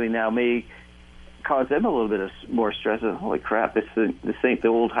they actually now may cause them a little bit of more stress of, holy crap, this ain't the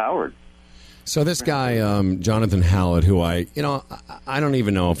old Howard. So this guy, Jonathan Hallett, who I don't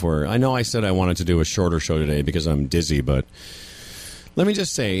even know if I know I said I wanted to do a shorter show today because I'm dizzy, but let me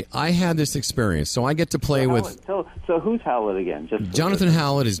just say, I had this experience. So I get to play with... So who's Hallett again? Jonathan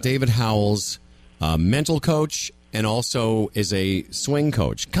Hallett is David Howell's mental coach and also is a swing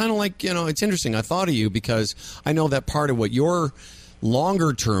coach. Kind of like, it's interesting. I thought of you because I know that part of what your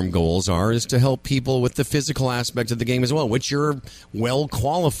longer-term goals are is to help people with the physical aspect of the game as well, which you're well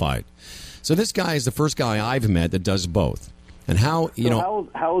qualified. So this guy is the first guy I've met that does both. And Howell's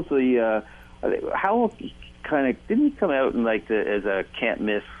Howell kind of didn't he come out in as a can't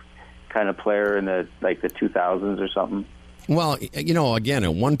miss kind of player in the 2000s or something? Well, again,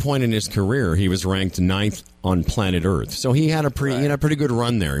 at one point in his career, he was ranked 9th on planet Earth. So he had a pretty good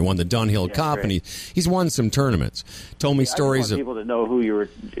run there. He won the Dunhill Cup, great. and he's won some tournaments. Told me stories of people to know who you were,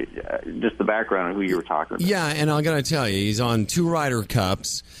 just the background of who you were talking about. Yeah, and I got to tell you, he's on 2 Ryder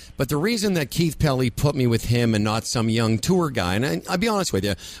Cups. But the reason that Keith Pelly put me with him and not some young tour guy, and I'll be honest with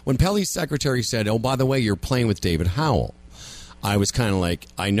you, when Pelly's secretary said, "Oh, by the way, you're playing with David Howell," I was kind of like,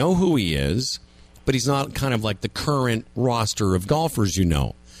 I know who he is, but he's not kind of like the current roster of golfers,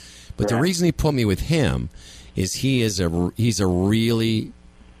 But the reason he put me with him is he's a really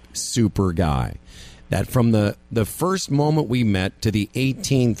super guy. That from the first moment we met to the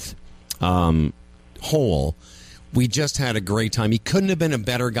 18th hole, we just had a great time. He couldn't have been a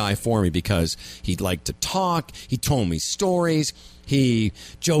better guy for me because he liked to talk. He told me stories. He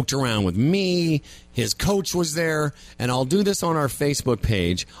joked around with me. His coach was there. And We do this on our Facebook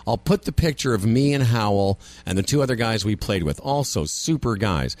page. I'll put the picture of me and Howell and the 2 other guys we played with. Also super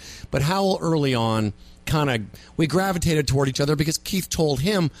guys. But Howell early on, we gravitated toward each other because Keith told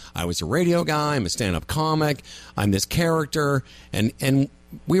him I was a radio guy, I'm a stand-up comic, I'm this character, and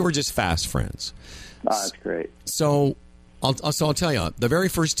we were just fast friends. Oh, that's great. So I'll tell you, the very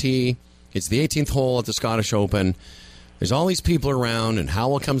first tee, it's the 18th hole at the Scottish Open. There's all these people around, and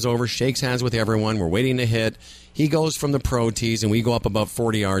Howell comes over, shakes hands with everyone. We're waiting to hit. He goes from the pro tees, and we go up about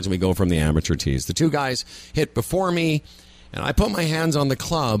 40 yards, and we go from the amateur tees. The 2 guys hit before me, and I put my hands on the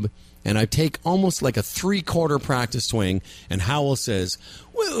club, and I take almost like a 3/4 practice swing, and Howell says,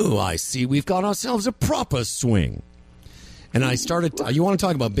 "Whoa, I see we've got ourselves a proper swing." And I started, you want to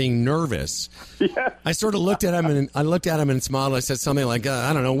talk about being nervous. Yeah. I sort of looked at him and smiled. I said something like,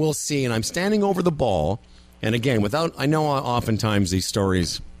 I don't know, we'll see. And I'm standing over the ball. And again, I know oftentimes these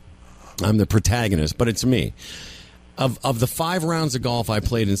stories, I'm the protagonist, but it's me. Of the 5 rounds of golf I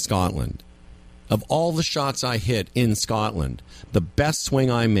played in Scotland, of all the shots I hit in Scotland, the best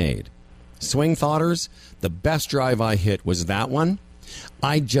swing I made, swing thoughters, the best drive I hit was that one.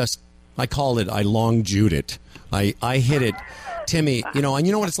 I called it, I long Jew'd it. I hit it, Timmy, and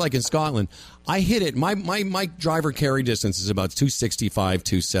you know what it's like in Scotland. I hit it. My driver carry distance is about 265,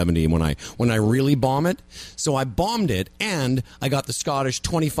 270 when I really bomb it. So I bombed it, and I got the Scottish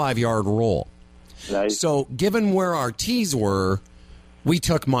 25-yard roll. Nice. So given where our tees were, we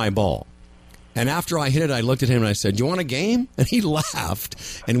took my ball. And after I hit it, I looked at him and I said, "You want a game?" And he laughed,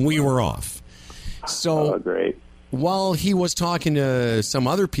 and we were off. So great. While he was talking to some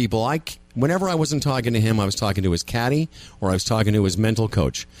other people, whenever I wasn't talking to him, I was talking to his caddy or I was talking to his mental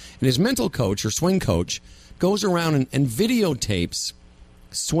coach. And his mental coach or swing coach goes around and videotapes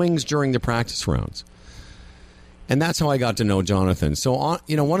swings during the practice rounds. And that's how I got to know Jonathan. So,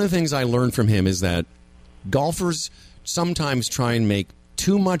 one of the things I learned from him is that golfers sometimes try and make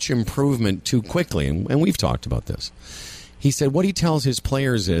too much improvement too quickly. And we've talked about this. He said what he tells his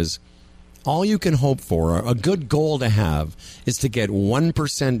players is, all you can hope for, a good goal to have, is to get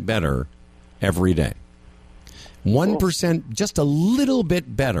 1% better every day. 1%, just a little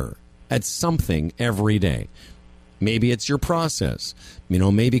bit better at something every day. Maybe it's your process.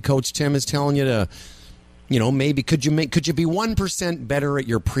 Maybe Coach Tim is telling you to, maybe could you be 1% better at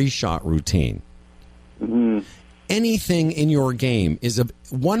your pre-shot routine? Mm-hmm. Anything in your game is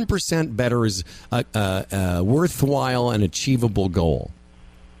 1% better is a worthwhile and achievable goal.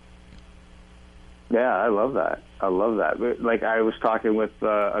 Yeah, I love that. I love that. Like, I was talking with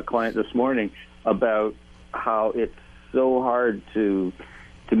a client this morning about how it's so hard to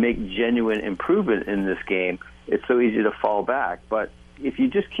make genuine improvement in this game. It's so easy to fall back. But if you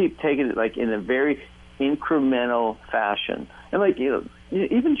just keep taking it like in a very incremental fashion, and like,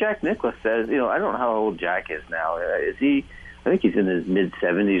 even Jack Nicklaus says, I don't know how old Jack is now. Is he? I think he's in his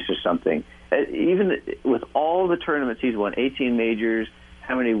mid-70s or something. Even with all the tournaments he's won, 18 majors,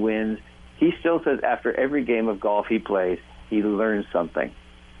 how many wins, he still says after every game of golf he plays, he learns something.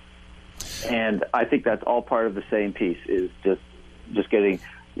 And I think that's all part of the same piece, is just getting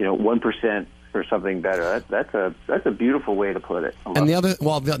 1% or something better. That's a beautiful way to put it. And the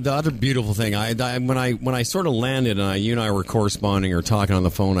other beautiful thing, when I sort of landed, and you and I were corresponding or talking on the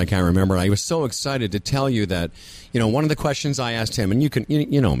phone, I can't remember. I was so excited to tell you that, one of the questions I asked him, and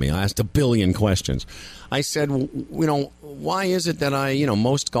you know me, I asked a billion questions. I said, why is it that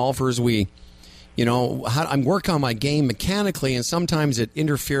most golfers I'm working on my game mechanically, and sometimes it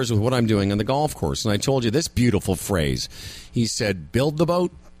interferes with what I'm doing on the golf course. And I told you this beautiful phrase. He said, build the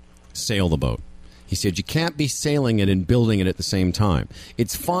boat, sail the boat. He said, you can't be sailing it and building it at the same time.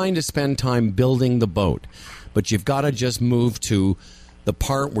 It's fine to spend time building the boat, but you've got to just move to the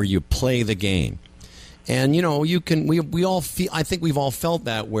part where you play the game. And, we all feel, I think we've all felt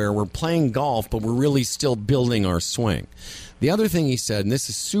that, where we're playing golf, but we're really still building our swing. The other thing he said, and this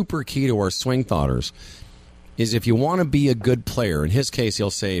is super key to our swing thoughters, is if you want to be a good player, in his case, he'll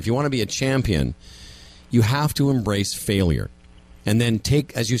say, if you want to be a champion, you have to embrace failure. And then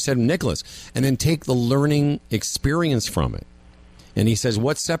take, as you said, Nicklaus, and then take the learning experience from it. And he says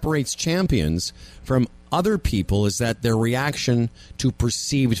what separates champions from other people is that their reaction to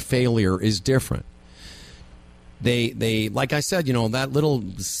perceived failure is different. They like I said, that little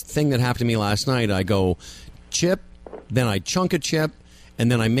thing that happened to me last night, I go chip, then I chunk a chip,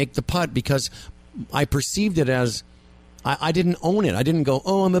 and then I make the putt because I perceived it as I didn't own it. I didn't go,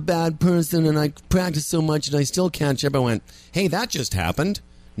 oh, I'm a bad person and I practice so much and I still can't chip. I went, hey, that just happened.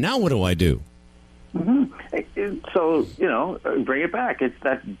 Now what do I do? Mm-hmm. So, bring it back. It's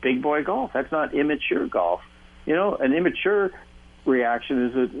that big boy golf. That's not immature golf. An immature reaction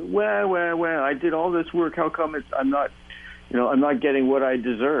is that, well, I did all this work. How come I'm not getting what I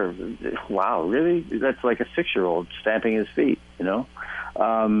deserve? Wow, really? That's like a 6-year-old stamping his feet,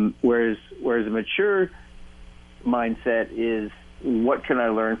 Whereas a mature mindset is, what can I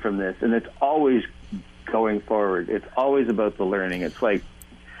learn from this? And it's always going forward. It's always about the learning. It's like,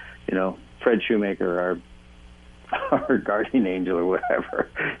 Fred Shoemaker, our guardian angel or whatever.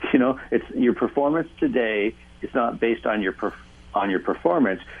 It's your performance today is not based on your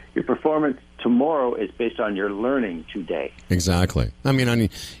performance. Your performance tomorrow is based on your learning today. Exactly. I mean,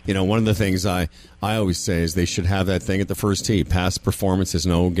 one of the things I always say is they should have that thing at the first tee. Past performance is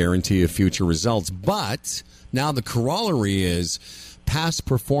no guarantee of future results. But now the corollary is past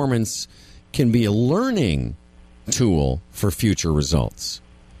performance can be a learning tool for future results.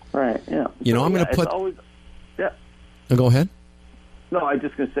 Right, yeah. I'm going to put... Always, yeah. Oh, go ahead. No, I'm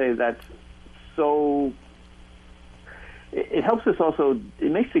just going to say that's so... It helps us also.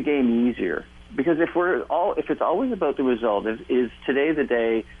 It makes the game easier, because if it's always about the result, is today the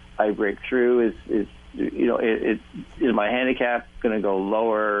day I break through? Is my handicap going to go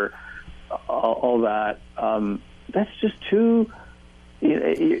lower? All that. That's just too.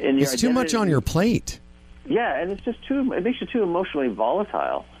 It's too much on your plate. Yeah, and it's just too. It makes you too emotionally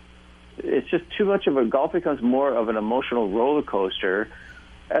volatile. It's just too much of a golf becomes more of an emotional roller coaster.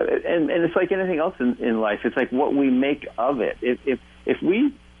 And it's like anything else in life. It's like what we make of it. If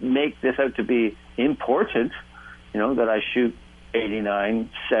we make this out to be important, that I shoot 89,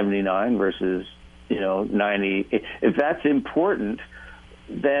 79 versus 90. If that's important,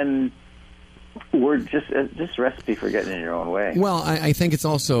 then we're just a recipe for getting in your own way. Well, I think it's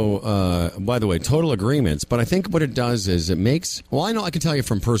also, by the way, total agreements. But I think what it does is it makes. Well, I can tell you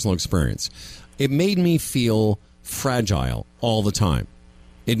from personal experience, it made me feel fragile all the time.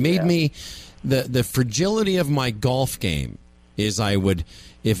 It made me, the fragility of my golf game is I would,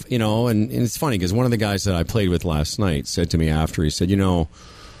 and it's funny because one of the guys that I played with last night said to me after, he said, you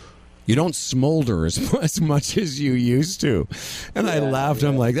don't smolder as much as you used to. And I laughed.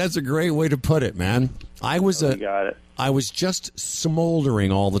 I'm like, that's a great way to put it, man. I was just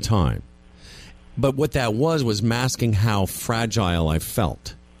smoldering all the time. But what that was masking how fragile I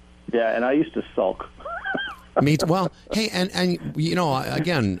felt. Yeah, and I used to sulk. Well, hey, and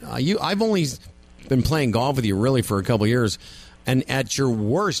again, I've only been playing golf with you really for a couple of years, and at your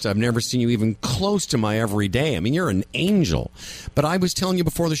worst, I've never seen you even close to my everyday. I mean, you're an angel. But I was telling you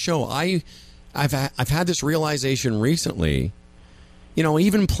before the show, I've had this realization recently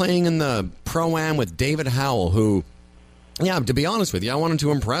even playing in the Pro-Am with David Howell, who, yeah, to be honest with you, I wanted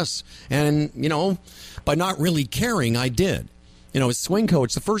to impress. And, by not really caring, I did. His swing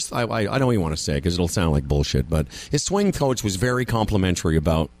coach, the first, I don't even want to say it because it'll sound like bullshit, but his swing coach was very complimentary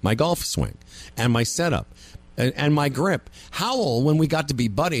about my golf swing and my setup and my grip. Howell, when we got to be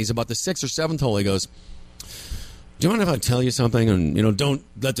buddies about the 6th or 7th hole, he goes, do you mind if I tell you something? And, don't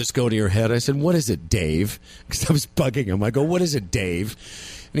let this go to your head. I said, what is it, Dave? Because I was bugging him. I go, what is it, Dave?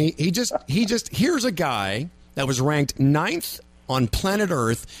 And he just, here's a guy that was ranked 9th on planet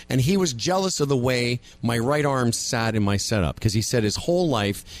Earth, and he was jealous of the way my right arm sat in my setup, because he said his whole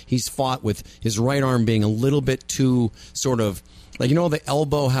life he's fought with his right arm being a little bit too sort of, like, the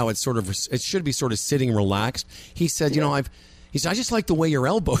elbow, how it should be sort of sitting relaxed. He said, he said, I just like the way your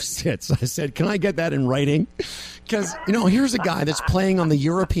elbow sits. I said, can I get that in writing? Because, here's a guy that's playing on the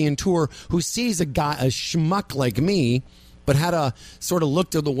European tour who sees a schmuck like me, but had a sort of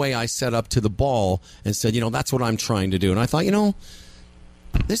looked at the way I set up to the ball and said, that's what I'm trying to do. And I thought,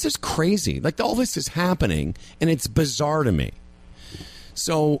 this is crazy. Like, all this is happening, and it's bizarre to me.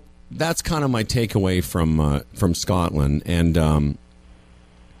 So that's kind of my takeaway from Scotland. And,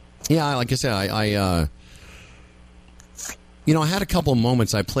 yeah, like I said, I had a couple of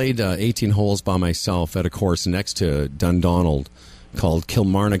moments. I played 18 holes by myself at a course next to Dundonald called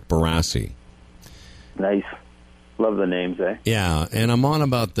Kilmarnock Barassi. Nice. Love the names, eh? Yeah, and I'm on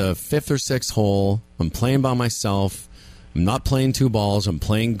about the 5th or 6th hole. I'm playing by myself. I'm not playing 2 balls. I'm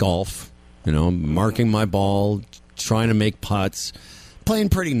playing golf. Marking my ball, trying to make putts, playing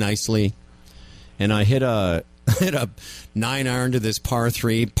pretty nicely. And I hit a 9-iron to this par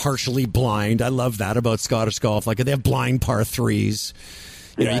 3, partially blind. I love that about Scottish golf. Like, they have blind par 3s.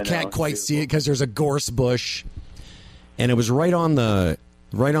 You can't quite see it because there's a gorse bush. And it was right on the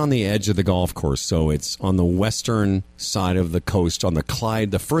edge of the golf course. So it's on the western side of the coast, on the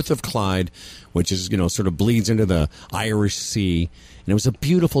Clyde, the Firth of Clyde, which is, sort of bleeds into the Irish Sea. And it was a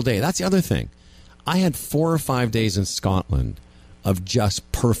beautiful day. That's the other thing. I had 4 or 5 days in Scotland of just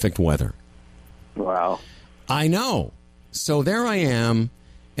perfect weather. Wow. I know. So there I am,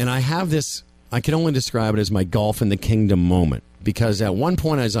 and I have this, I can only describe it as my golf in the kingdom moment. Because at one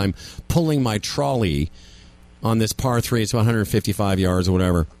point, as I'm pulling my trolley on this par 3, it's about 155 yards or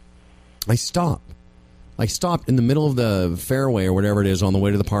whatever, I stop. I stopped in the middle of the fairway or whatever it is on the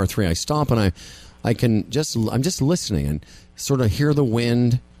way to the par 3. I stop, and I'm just listening and sort of hear the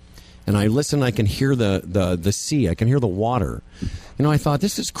wind, and I listen. I can hear the sea. I can hear the water. I thought,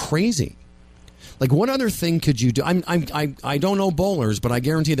 this is crazy. Like, what other thing could you do? I don't know bowlers, but I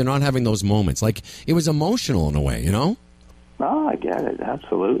guarantee they're not having those moments. Like, it was emotional in a way, Oh, I get it.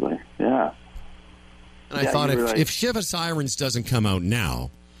 Absolutely. Yeah. And I thought, if Shiva Sirens doesn't come out now,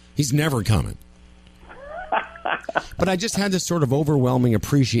 he's never coming. But I just had this sort of overwhelming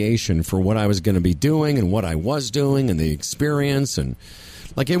appreciation for what I was going to be doing and what I was doing and the experience. And,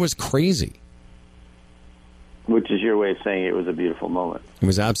 like, it was crazy. Which is your way of saying it was a beautiful moment. It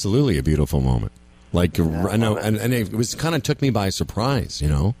was absolutely a beautiful moment. Like, and it was kind of took me by surprise,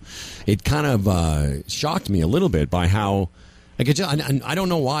 It kind of shocked me a little bit by how, I don't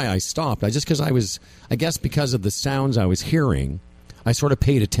know why I stopped. I guess because of the sounds I was hearing, I sort of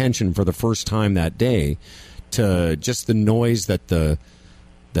paid attention for the first time that day to just the noise that the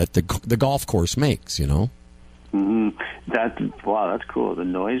golf course makes, Mm-hmm. That's cool. The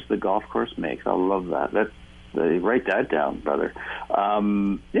noise the golf course makes. I love that. Write that down, brother.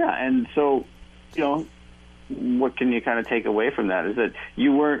 Yeah, and so, what can you kind of take away from that? Is that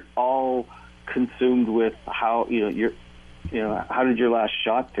you weren't all consumed with how how did your last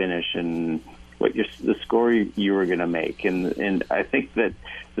shot finish and what the score you were going to make, and I think that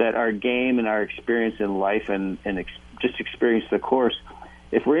our game and our experience in life and just experience the course,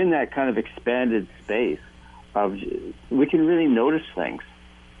 if we're in that kind of expanded space, we can really notice things,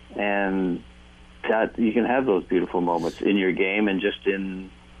 and that you can have those beautiful moments in your game and just in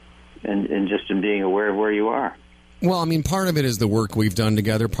being aware of where you are. Well, I mean, part of it is the work we've done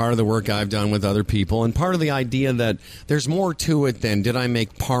together, part of the work I've done with other people, and part of the idea that there's more to it than did I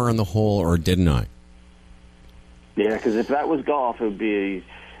make par on the hole or didn't I? Yeah, because if that was golf, it'd be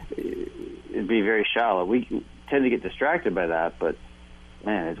very shallow. We tend to get distracted by that, but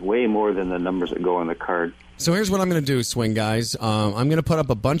man, it's way more than the numbers that go on the card. So here's what I'm going to do, Swing Guys. I'm going to put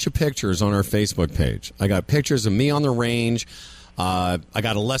up a bunch of pictures on our Facebook page. I got pictures of me on the range. I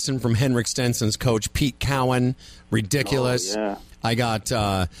got a lesson from Henrik Stenson's coach, Pete Cowan. Ridiculous. Oh, yeah.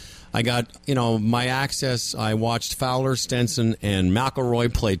 I got my access. I watched Fowler, Stenson, and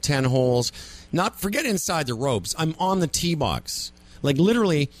McIlroy play 10 holes. Not forget inside the ropes. I'm on the tee box. Like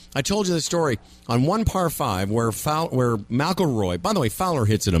literally, I told you the story on one par 5 where McIlroy, by the way, Fowler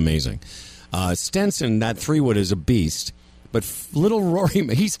hits it amazing. Stenson, that 3-wood is a beast. But little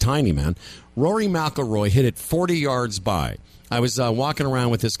Rory, he's tiny, man. Rory McIlroy hit it 40 yards by. I was walking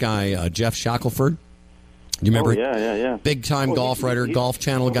around with this guy, Jeff Shackelford. Do you remember? Oh, yeah. Big-time golf writer, Golf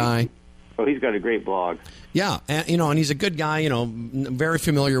Channel guy. He's got a great blog. Yeah, and he's a good guy, very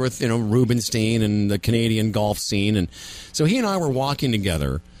familiar with, Rubenstein and the Canadian golf scene. And so he and I were walking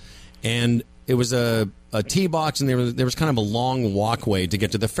together, and it was a tee box, and there was kind of a long walkway to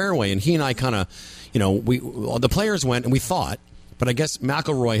get to the fairway. And he and I kind of, the players went, and we thought, but I guess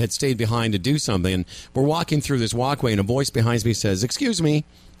McIlroy had stayed behind to do something. And we're walking through this walkway, and a voice behind me says, "Excuse me."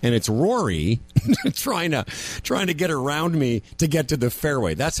 And it's Rory trying to get around me to get to the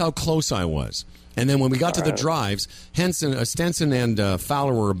fairway. That's how close I was. And then when we got to the drives, Stenson and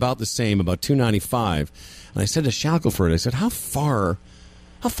Fowler were about the same, about 295. And I said to Shackelford, I said, how far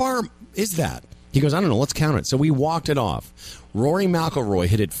is that? He goes, I don't know, let's count it. So we walked it off. Rory McIlroy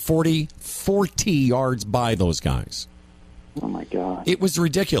hit it 40 yards by those guys. Oh, my God. It was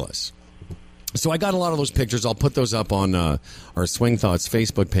ridiculous. So I got a lot of those pictures. I'll put those up on our Swing Thoughts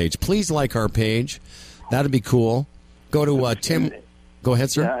Facebook page. Please like our page. That'd be cool. Go to Tim. Go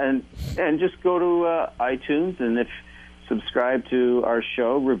ahead, sir. Yeah, and just go to iTunes, and if subscribe to our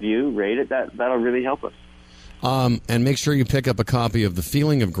show, review, rate it. That'll really help us. And make sure you pick up a copy of The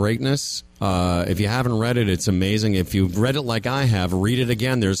Feeling of Greatness. If you haven't read it, it's amazing. If you've read it like I have, read it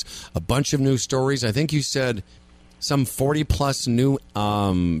again. There's a bunch of new stories. I think you said some 40-plus new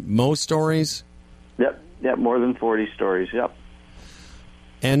Mo stories? Yep, more than 40 stories, yep.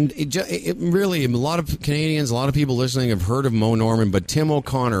 And it really, a lot of Canadians, a lot of people listening have heard of Mo Norman, but Tim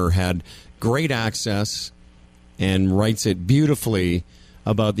O'Connor had great access and writes it beautifully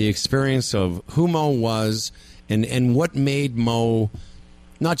about the experience of who Mo was and what made Mo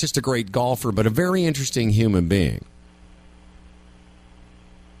not just a great golfer, but a very interesting human being.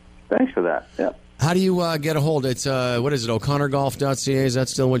 Thanks for that, yep. How do you get a hold? It's what is it? O'ConnorGolf.ca. Is that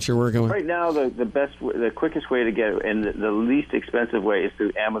still what you're working with? Right now, the quickest way to get it, and the least expensive way, is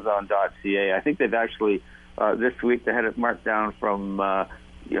through Amazon.ca. I think they've actually this week they had it marked down from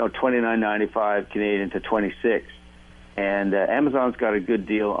 $29.95 Canadian to $26, and Amazon's got a good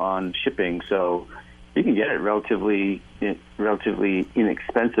deal on shipping, so you can get it relatively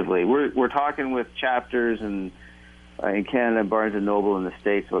inexpensively. We're talking with Chapters and in Canada, Barnes & Noble in the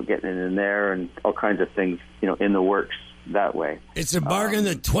States about getting it in there, and all kinds of things, in the works that way. It's a bargain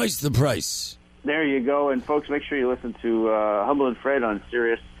at twice the price. There you go. And folks, make sure you listen to Humble and Fred on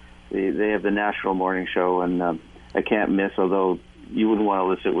Sirius. They have the National Morning Show, and I can't miss, although you wouldn't want to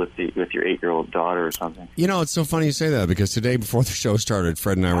listen with your 8-year-old daughter or something. It's so funny you say that, because today before the show started,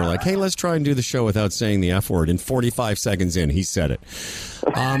 Fred and I were like, hey, let's try and do the show without saying the F word. And 45 seconds in, he said it.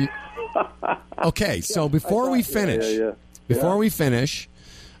 Okay, so before we finish,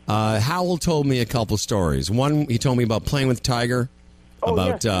 Howell told me a couple stories. One, he told me about playing with Tiger. He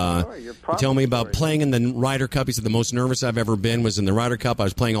told me about playing in the Ryder Cup. He said the most nervous I've ever been was in the Ryder Cup. I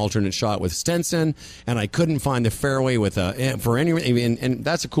was playing alternate shot with Stenson, and I couldn't find the fairway and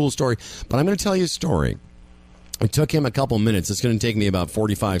that's a cool story. But I'm going to tell you a story. It took him a couple minutes. It's going to take me about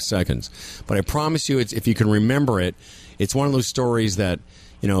 45 seconds. But I promise you, if you can remember it, it's one of those stories that,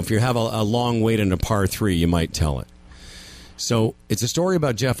 if you have a long wait in a par 3, you might tell it. So it's a story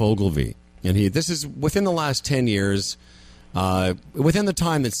about Geoff Ogilvy. And this is within the last 10 years, within the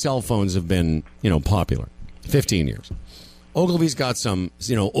time that cell phones have been, popular, 15 years. Ogilvy's got some,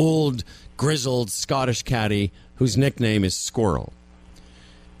 old, grizzled Scottish caddy whose nickname is Squirrel.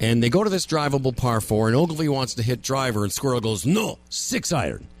 And they go to this drivable par 4, and Ogilvy wants to hit driver, and Squirrel goes, no,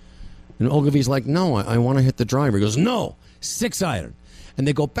 6-iron. And Ogilvy's like, no, I want to hit the driver. He goes, no, 6-iron. And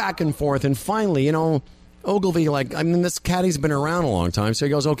they go back and forth, and finally, Ogilvy, this caddy's been around a long time, so he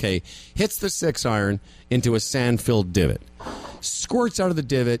goes, okay, hits the 6-iron into a sand-filled divot, squirts out of the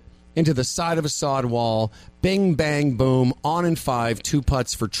divot into the side of a sod wall, bing, bang, boom, on in 5, 2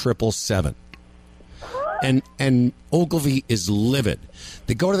 putts for 777. And Ogilvy is livid.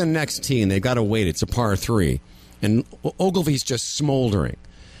 They go to the next tee, and they've got to wait. It's a par 3, and Ogilvy's just smoldering.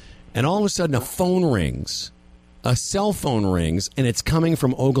 And all of a sudden, a phone rings. A cell phone rings, and it's coming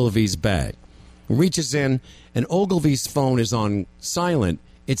from Ogilvy's bag. Reaches in, and Ogilvy's phone is on silent.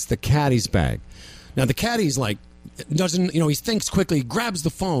 It's the caddy's bag. Now, the caddy's doesn't, he thinks quickly, grabs the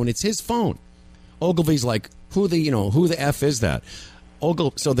phone. It's his phone. Ogilvy's like, who the F is that?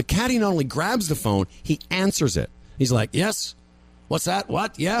 So the caddy not only grabs the phone, he answers it. He's like, yes? What's that?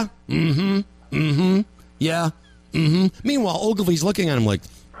 What? Yeah? Yeah? Meanwhile, Ogilvy's looking at him like,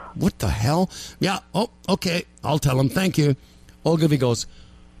 what the hell? Yeah, oh, okay, I'll tell him, thank you. Ogilvy goes,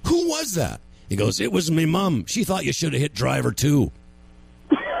 who was that? He goes, it was me mom. She thought you should have hit driver too.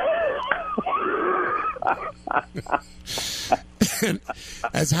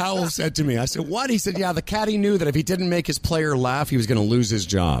 As Howell said to me, I said, what? He said, yeah, the caddy knew that if he didn't make his player laugh, he was going to lose his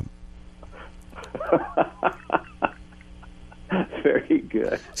job. Very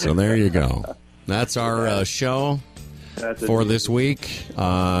good. So there you go. That's our show for this week.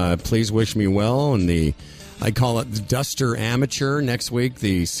 Please wish me well. And I call it the Duster Amateur. Next week,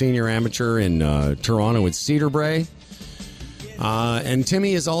 the Senior Amateur in Toronto at Cedar Brae. And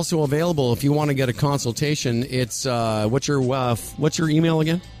Timmy is also available if you want to get a consultation. It's what's your email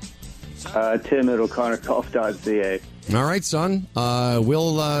again? Tim@o'connorgolf.ca. All right, son.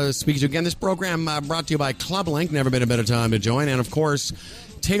 We'll speak to you again. This program brought to you by Club Link. Never been a better time to join. And, of course,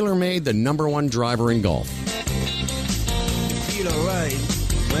 TaylorMade, the #1 driver in golf. Feel alright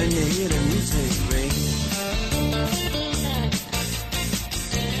when you hear the music ring.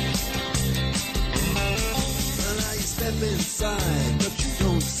 Well, now you step inside, but you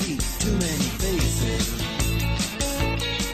don't